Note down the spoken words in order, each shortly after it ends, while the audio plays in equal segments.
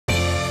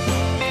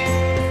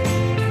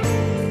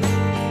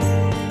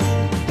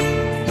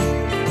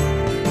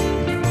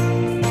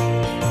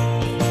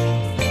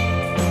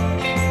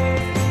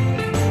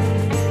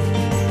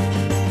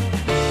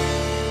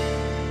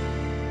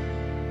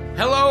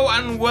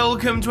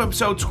welcome to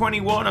episode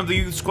 21 of the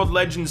Youth Squad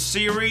Legends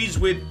series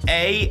with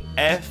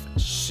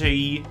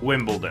AFC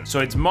Wimbledon.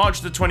 So it's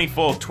March the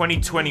 24th,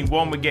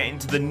 2021. We're getting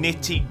to the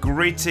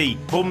nitty-gritty,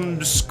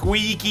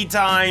 bum-squeaky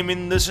time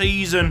in the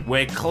season.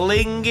 We're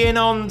clinging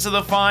on to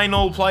the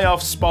final playoff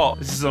spot.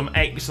 This is some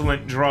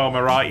excellent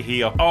drama right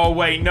here. Oh,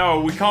 wait,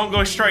 no, we can't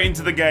go straight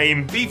into the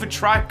game. FIFA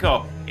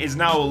Tracker is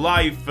now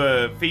live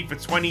for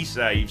FIFA 20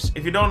 saves.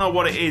 If you don't know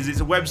what it is, it's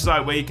a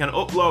website where you can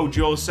upload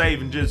your save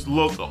and just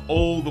look at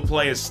all the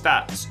players'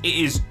 stats. It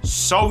is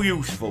so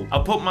useful.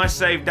 I'll put my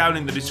save down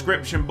in the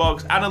description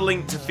box and a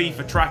link to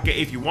FIFA Tracker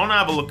if you want to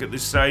have a look at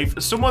this save.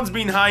 Someone's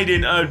been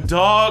hiding a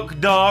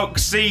dark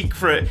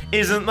secret.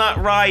 Isn't that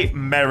right,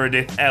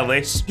 Meredith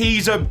Ellis?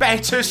 He's a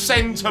better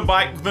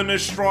centre-back than a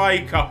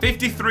striker.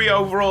 53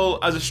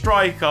 overall as a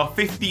striker,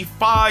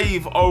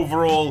 55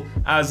 overall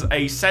as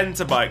a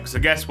centre-back. So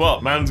guess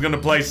what? Man's gonna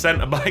play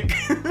centre-back.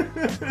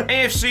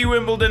 AFC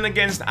Wimbledon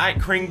against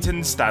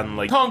Accrington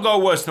Stanley. Can't go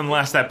worse than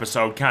last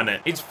episode, can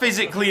it? It's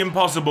physically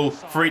impossible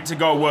for it to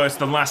go worse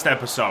than last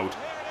episode.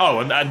 Oh,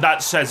 and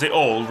that says it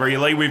all,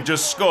 really. We've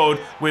just scored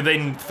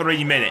within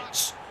 3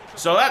 minutes.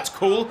 So that's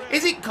cool.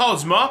 Is it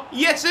Cosmo?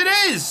 Yes, it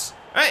is.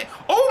 Hey,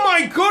 oh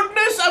my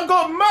goodness, I've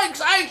got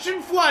max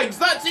action flags.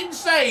 That's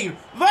insane.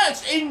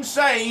 That's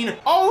insane.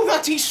 Oh,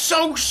 that is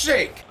so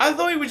sick. I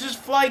thought it was just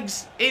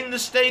flags in the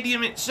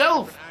stadium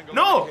itself.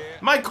 No,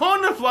 my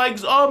corner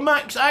flags are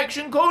max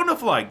action corner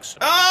flags.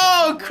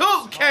 Oh,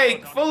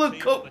 cupcake, full of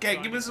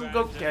cupcake. Give me some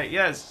cupcake,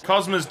 yes.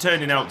 Cosmo's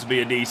turning out to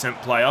be a decent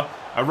player.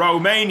 A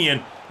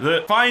Romanian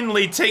that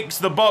finally ticks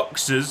the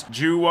boxes.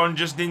 Ju1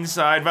 just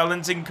inside.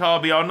 Valentin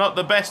Carbiar, not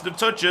the best of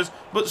touchers,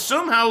 but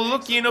somehow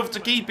lucky enough to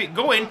keep it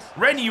going.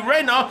 Rennie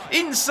Renner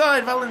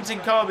inside.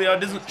 Valentin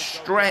Carbiar doesn't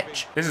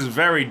stretch. This is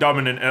very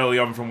dominant early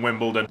on from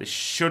Wimbledon. This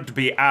should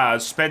be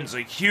ours.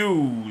 Spencer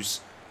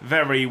Hughes.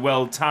 Very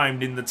well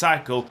timed in the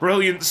tackle.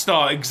 Brilliant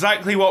start.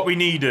 Exactly what we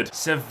needed.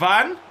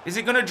 Savan? Is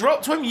it going to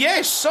drop to him?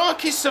 Yes.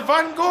 Sarkis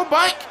Savan, go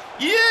back.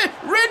 Yeah.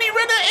 Rennie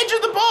Renner, edge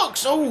of the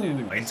box. Oh,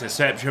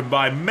 interception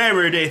by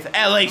Meredith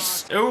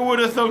Ellis. Who would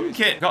have thunk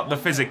it? Got the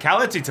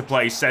physicality to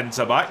play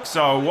centre-back,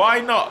 so why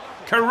not?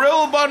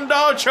 Kirill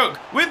Bondarchuk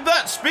with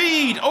that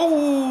speed.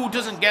 Oh,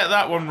 doesn't get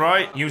that one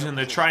right. Using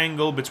the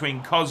triangle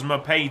between Cosmo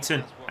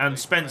Payton and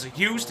Spencer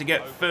Hughes to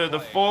get further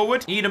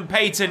forward. Eden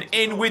Payton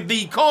in with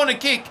the corner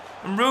kick.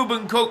 And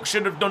Ruben Cook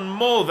should have done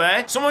more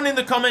there. Someone in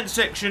the comment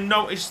section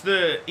noticed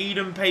that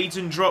Eden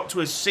Payton dropped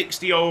to a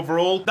 60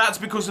 overall. That's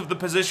because of the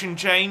position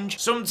change.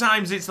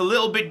 Sometimes it's a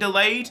little bit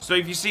delayed. So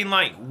if you've seen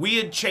like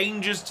weird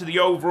changes to the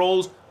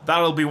overalls,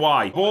 that'll be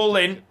why. Ball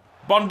in.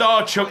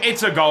 Bondarchuk,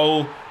 it's a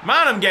goal.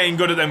 Man, I'm getting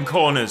good at them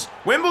corners.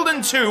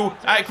 Wimbledon 2,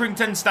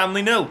 Accrington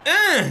Stanley 0.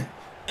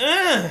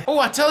 Oh,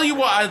 I tell you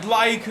what I'd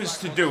like us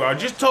to do. I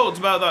just talked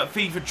about that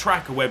FIFA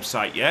Tracker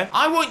website, yeah?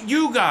 I want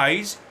you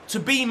guys to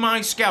be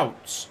my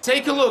scouts.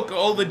 Take a look at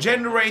all the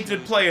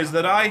generated players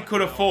that I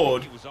could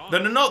afford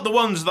that are not the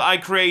ones that I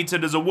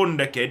created as a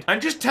wonder kid,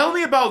 and just tell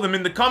me about them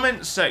in the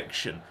comments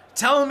section.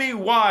 Tell me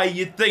why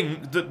you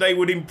think that they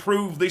would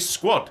improve this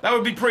squad. That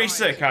would be pretty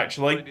sick,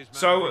 actually.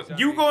 So,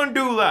 you go and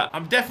do that.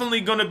 I'm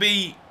definitely going to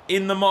be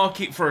in the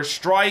market for a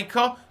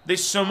striker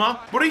this summer.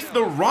 But if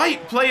the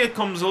right player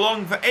comes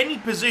along for any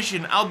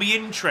position, I'll be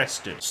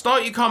interested.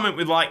 Start your comment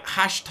with, like,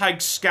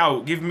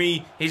 #scout. Give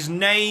me his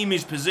name,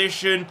 his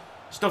position,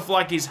 stuff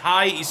like his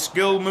height, his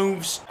skill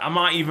moves. I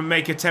might even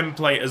make a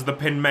template as the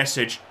pinned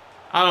message.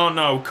 I don't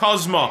know.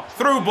 Cosmo,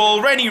 through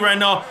ball, Rennie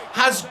Renner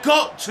has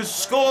got to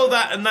score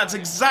that, and that's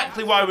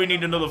exactly why we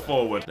need another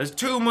forward. There's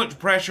too much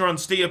pressure on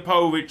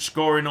Stiapovic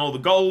scoring all the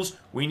goals.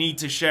 We need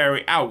to share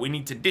it out. We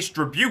need to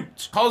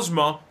distribute.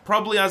 Cosmo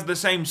probably has the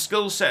same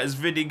skill set as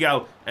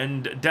Vidigal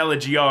and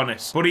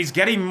Delagianis, but he's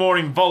getting more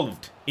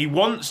involved. He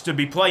wants to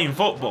be playing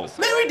football.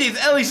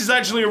 Meredith Ellis is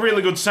actually a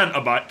really good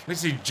centre-back.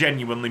 This is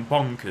genuinely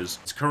bonkers.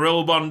 It's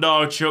Kirill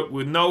Bondarchuk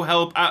with no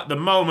help at the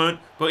moment,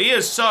 but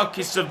here's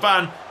Sarkis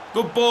Savan.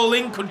 Good ball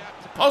in, could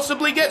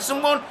possibly get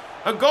someone.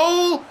 A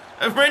goal.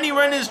 Rennie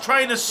Renner's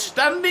trying a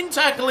standing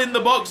tackle in the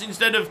box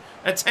instead of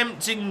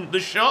attempting the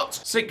shot.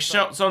 6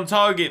 shots on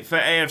target for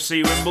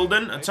AFC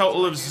Wimbledon. A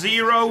total of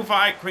 0 for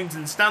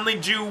Accrington Stanley.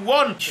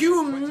 Ju1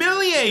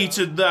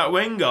 humiliated that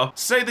winger.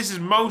 Say this is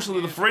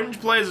mostly the fringe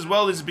players as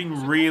well. This has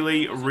been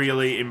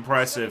really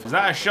impressive. Is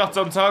that a shot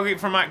on target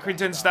from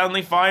Accrington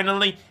Stanley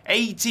finally?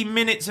 80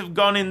 minutes have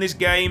gone in this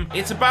game.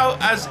 It's about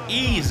as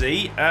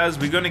easy as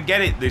we're going to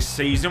get it this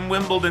season.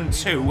 Wimbledon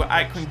 2,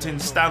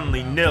 Accrington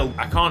Stanley 0.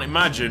 I can't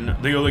imagine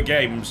the other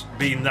games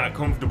being that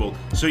comfortable.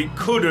 So it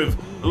could have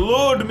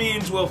lured me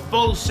into a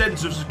false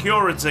sense of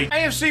security.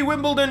 AFC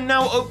Wimbledon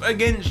now up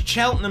against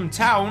Cheltenham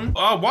Town.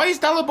 Oh, why is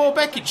Dalibor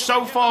Bekic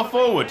so far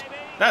forward?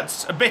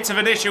 That's a bit of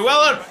an issue.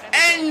 Well done,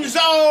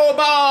 Enzo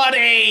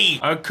Bardi!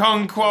 A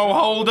Conquo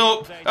hold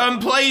up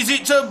and plays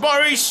it to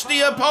Boris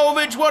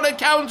Stiapovic. What a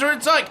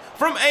counter-attack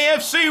from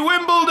AFC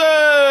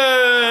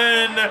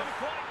Wimbledon!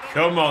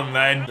 Come on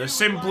then. The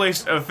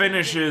simplest of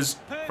finishes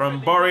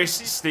from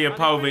Boris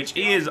Stiapovic.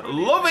 He is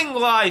loving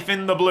life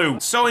in the blue.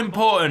 So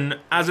important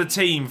as a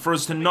team for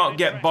us to not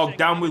get bogged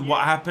down with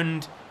what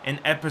happened in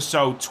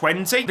episode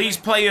 20. These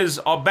players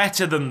are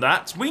better than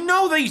that. We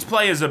know these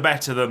players are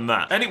better than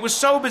that. And it was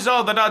so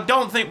bizarre that I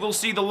don't think we'll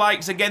see the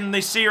likes again in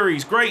this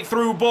series. Great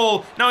through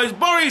ball. Now it's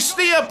Boris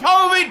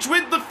Stiapovic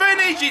with the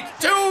finish. It's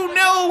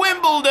 2-0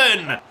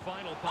 Wimbledon.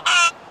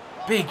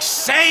 Big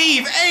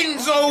save,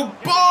 Enzo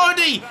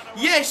Bardi.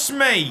 Yes,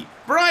 mate.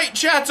 Bright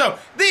Chato.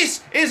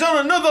 This is on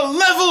another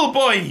level,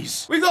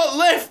 boys. We got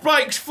left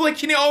backs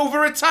flicking it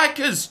over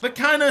attackers. The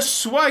kind of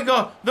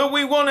swagger that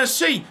we want to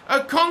see.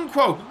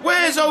 Okonkwo.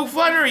 Where's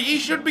O'Flannery? He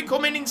should be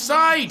coming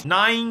inside.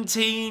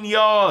 19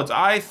 yards.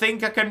 I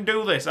think I can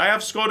do this. I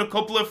have scored a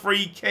couple of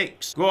free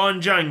kicks. Go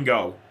on,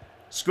 Django.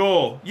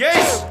 Score.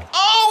 Yes.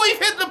 Oh, we've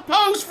hit the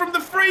post from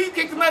the free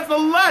kick, and that's the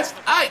last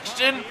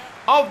action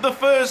of the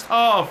first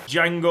half.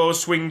 Django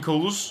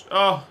Swinkles.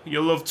 Oh,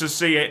 you love to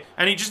see it.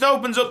 And it just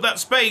opens up that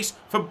space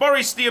for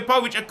Boris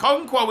Stiapovic.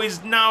 Okonkwo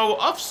is now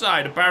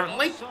offside,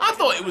 apparently. I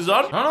thought it was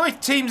on. I don't know if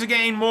teams are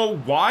getting more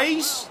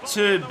wise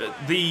to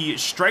the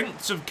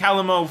strengths of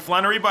Callum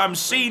O'Flannery, but I'm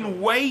seeing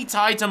way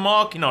tighter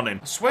marking on him.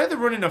 I swear they're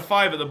running a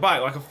 5 at the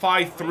back, like a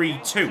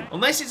 5-3-2.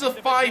 Unless it's a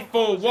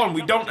 5-4-1,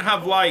 we don't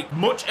have, like,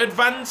 much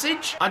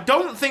advantage. I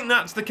don't think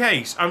that's the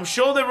case. I'm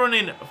sure they're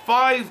running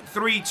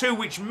 5-3-2,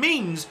 which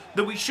means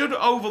that we should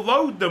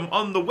overload them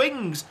on the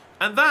wings,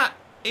 and that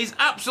is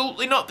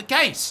absolutely not the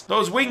case.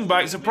 Those wing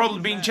backs have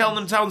probably been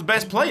Cheltenham Town's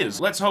best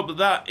players. Let's hope that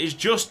that is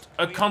just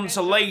a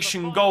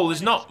consolation goal.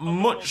 There's not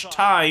much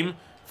time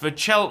for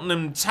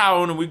Cheltenham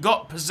Town, and we've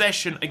got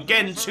possession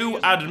again, 2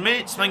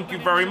 admits. Thank you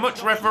very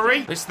much,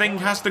 referee. This thing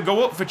has to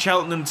go up for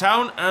Cheltenham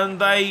Town, and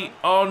they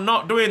are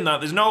not doing that.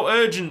 There's no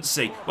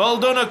urgency. Well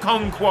done,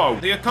 Okonkwo.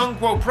 The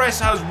Okonkwo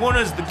press has won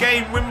us the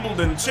game.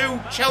 Wimbledon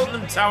 2,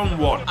 Cheltenham Town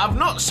 1. I've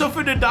not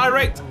suffered a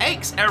direct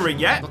X error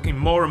yet. Looking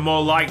more and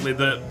more likely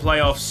that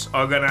playoffs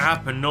are going to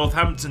happen.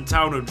 Northampton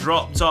Town have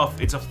dropped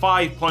off. It's a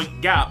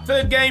 5-point gap.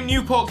 Third game,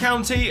 Newport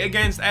County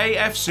against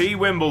AFC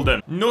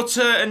Wimbledon.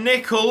 Nutter and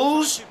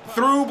Nichols.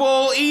 Through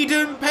ball,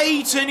 Eden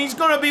Payton. He's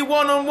going to be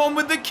one-on-one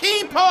with the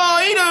keeper.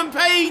 Eden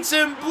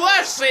Payton,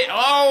 bless it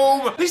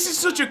home. This is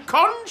such a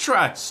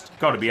contrast.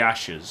 Got to be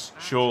Ashes,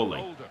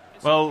 surely.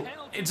 Well,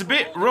 it's a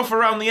bit rough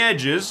around the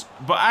edges,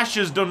 but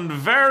Asher's done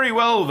very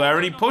well there,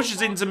 and he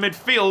pushes into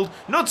midfield.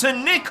 Nutter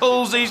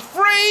Nichols is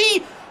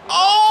free.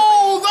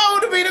 Oh, that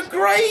would have been a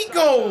great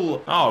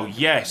goal. Oh,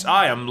 yes,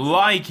 I am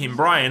liking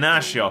Brian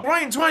Asher.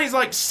 Brian Twiney's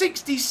like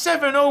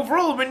 67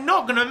 overall. We're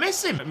not going to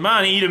miss him.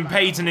 Man, Eden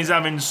Payton is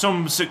having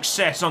some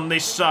success on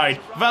this side.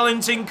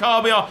 Valentin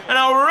Carbier and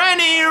now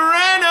Rennie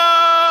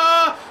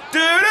Renner.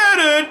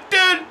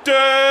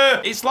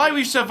 It's like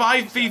we've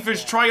survived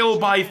FIFA's trial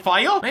by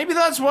fire. Maybe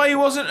that's why he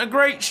wasn't a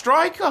great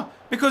striker,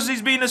 because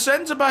he's been a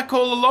centre-back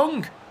all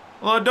along.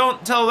 Well,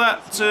 don't tell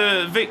that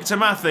to Victor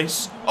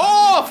Mathis.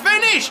 Oh,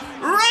 finish!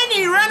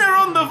 Rennie Renner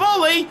on the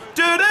volley.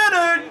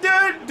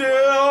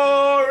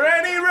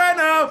 Rennie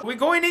Renner. We're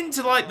going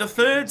into like the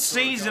 3rd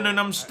season, and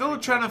I'm still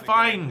trying to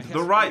find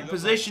the right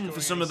position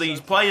for some of these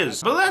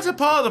players. But that's a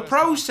part of the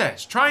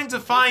process, trying to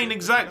find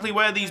exactly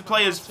where these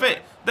players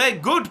fit. They're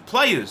good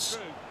players,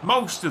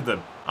 most of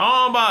them.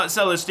 Oh, about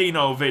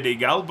Celestino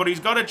Vidigal, but he's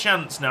got a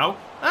chance now.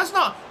 That's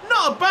not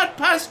a bad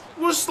pass,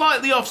 was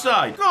slightly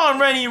offside. Go on,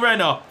 Rennie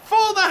Renner.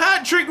 For the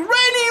hat-trick, Rennie Renner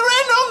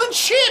on the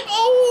chip.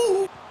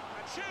 Oh!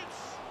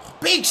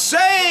 Big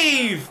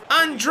save!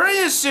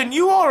 Andreasen,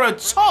 you are a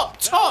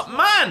top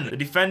man! The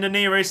defender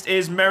nearest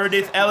is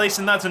Meredith Ellis,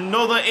 and that's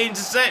another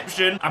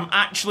interception. I'm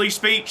actually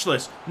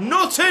speechless.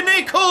 Nutter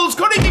Nichols!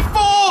 Could it be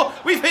 4?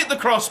 We've hit the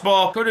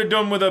crossbar. Could have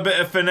done with a bit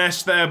of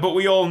finesse there, but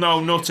we all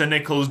know Nutter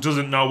Nichols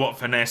doesn't know what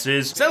finesse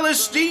is.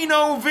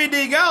 Celestino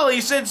Vidigal,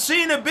 he said,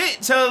 seen a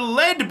bit to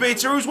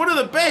Ledbetter, who's one of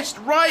the best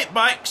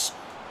right-backs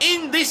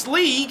in this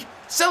league.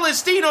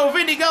 Celestino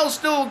Vidigal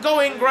still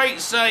going, great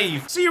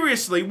save.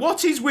 Seriously,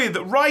 what is with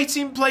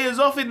writing players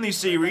off in this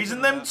series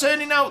and them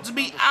turning out to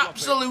be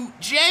absolute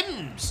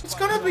gems? It's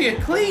going to be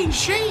a clean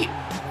sheet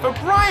for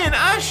Brian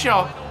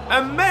Asher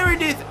and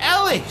Meredith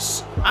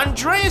Ellis.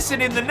 Andreasen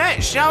in the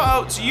net, shout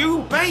out to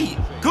you, mate.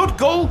 Good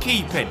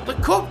goalkeeping. The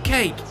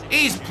cupcake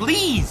is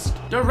pleased.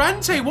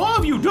 Durante, what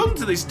have you done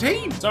to this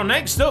team? So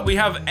next up, we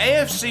have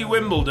AFC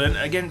Wimbledon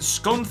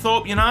against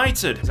Scunthorpe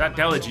United. Is that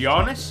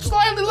Delegianis?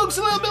 Slightly looks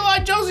a little bit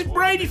like Joseph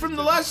Brady from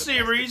the last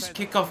series.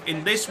 Kickoff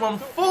in this one,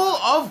 full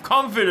of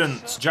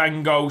confidence.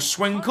 Django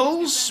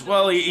Swinkles.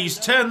 Well, he's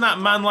turned that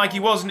man like he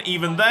wasn't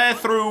even there.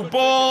 Through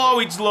ball. Oh,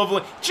 it's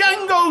lovely.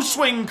 Django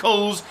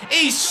Swinkles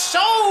is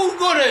so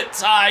good at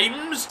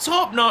times.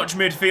 Top-notch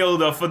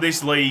midfielder for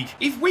this league.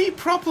 If we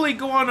properly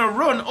go on a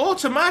run,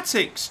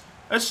 automatics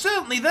are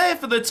certainly there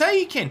for the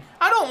taking.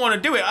 I don't want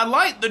to do it. I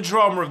like the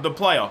drama of the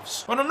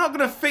playoffs, but I'm not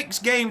going to fix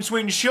games to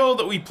ensure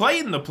that we play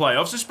in the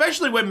playoffs,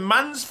 especially when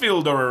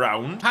Mansfield are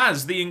around.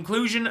 Has the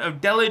inclusion of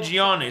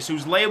Delegianis,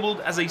 who's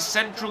labelled as a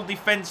central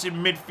defensive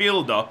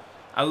midfielder,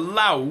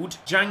 allowed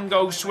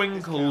Django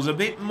Swinkles a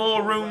bit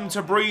more room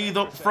to breathe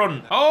up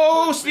front.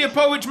 Oh,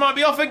 Stiapovic might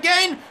be off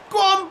again. Go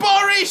on,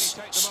 Boris!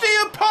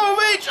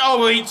 Stiapovic!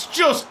 Oh, it's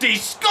just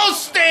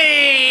disgusting!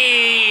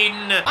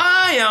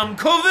 I am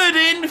covered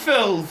in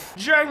filth.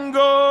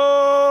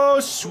 Django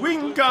Swinkles.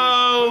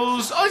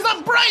 goes. Oh, is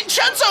that Brian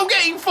Chateau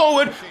getting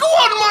forward? Go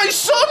on, my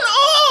son.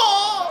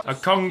 Oh!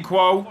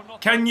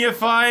 Okonkwo. Can you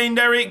find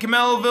Eric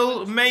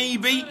Melville?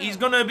 Maybe. He's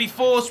going to be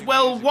forced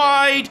well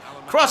wide.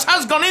 Cross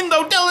has gone in,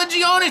 though.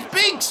 Delagianis,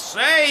 big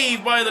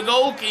save by the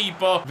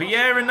goalkeeper.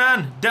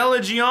 Vieira,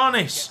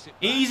 Delagianis.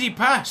 Easy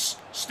pass.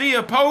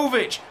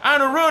 Stiapovic.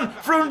 And a run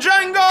from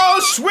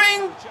Django.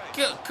 Swing.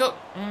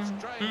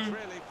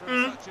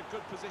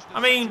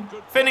 I mean,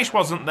 finish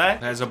wasn't there.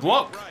 There's a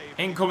block.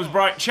 In comes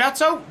Bright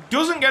Chateau.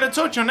 Doesn't get a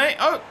touch on it.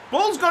 Oh,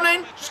 ball's gone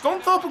in.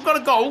 Scunthorpe have got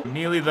a goal.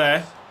 Nearly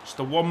there. Just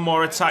a one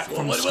more attack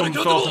from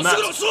Scunthorpe, and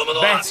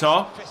that's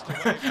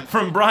better.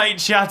 From Bright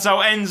Chateau,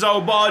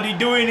 Enzo Bardi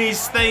doing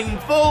his thing.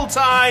 Full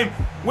time.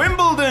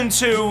 Wimbledon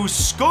 2,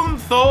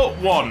 Scunthorpe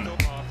 1.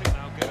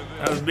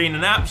 That has been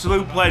an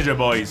absolute pleasure,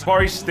 boys.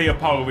 Boris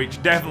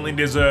Stiapovic definitely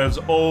deserves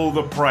all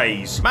the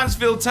praise.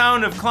 Mansfield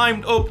Town have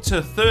climbed up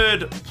to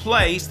 3rd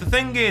place. The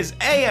thing is,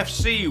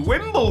 AFC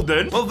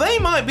Wimbledon, well, they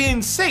might be in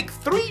 6th,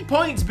 3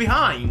 points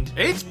behind.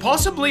 It's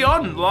possibly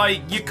on.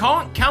 Like, you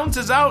can't count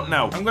us out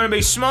now. I'm going to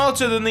be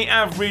smarter than the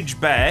average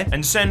bear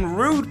and send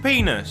Rude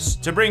Penis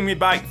to bring me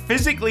back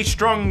physically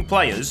strong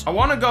players. I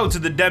want to go to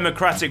the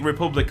Democratic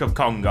Republic of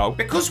Congo.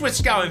 Because we're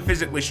scouting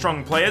physically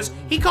strong players,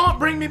 he can't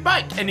bring me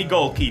back any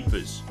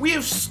goalkeepers. We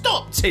have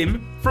stopped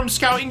him from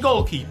scouting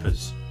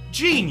goalkeepers.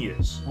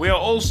 Genius. We are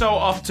also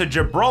off to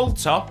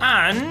Gibraltar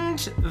and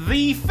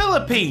the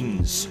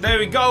Philippines. There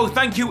we go.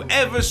 Thank you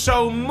ever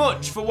so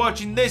much for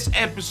watching this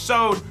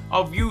episode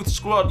of Youth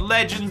Squad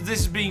Legends.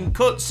 This has been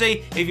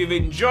Cutsy. If you've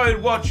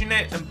enjoyed watching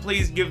it, then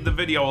please give the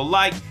video a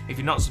like. If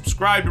you're not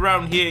subscribed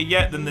around here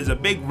yet, then there's a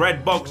big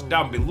red box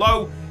down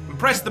below. And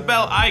press the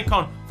bell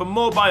icon for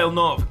mobile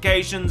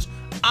notifications.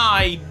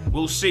 I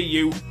will see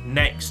you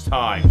next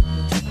time.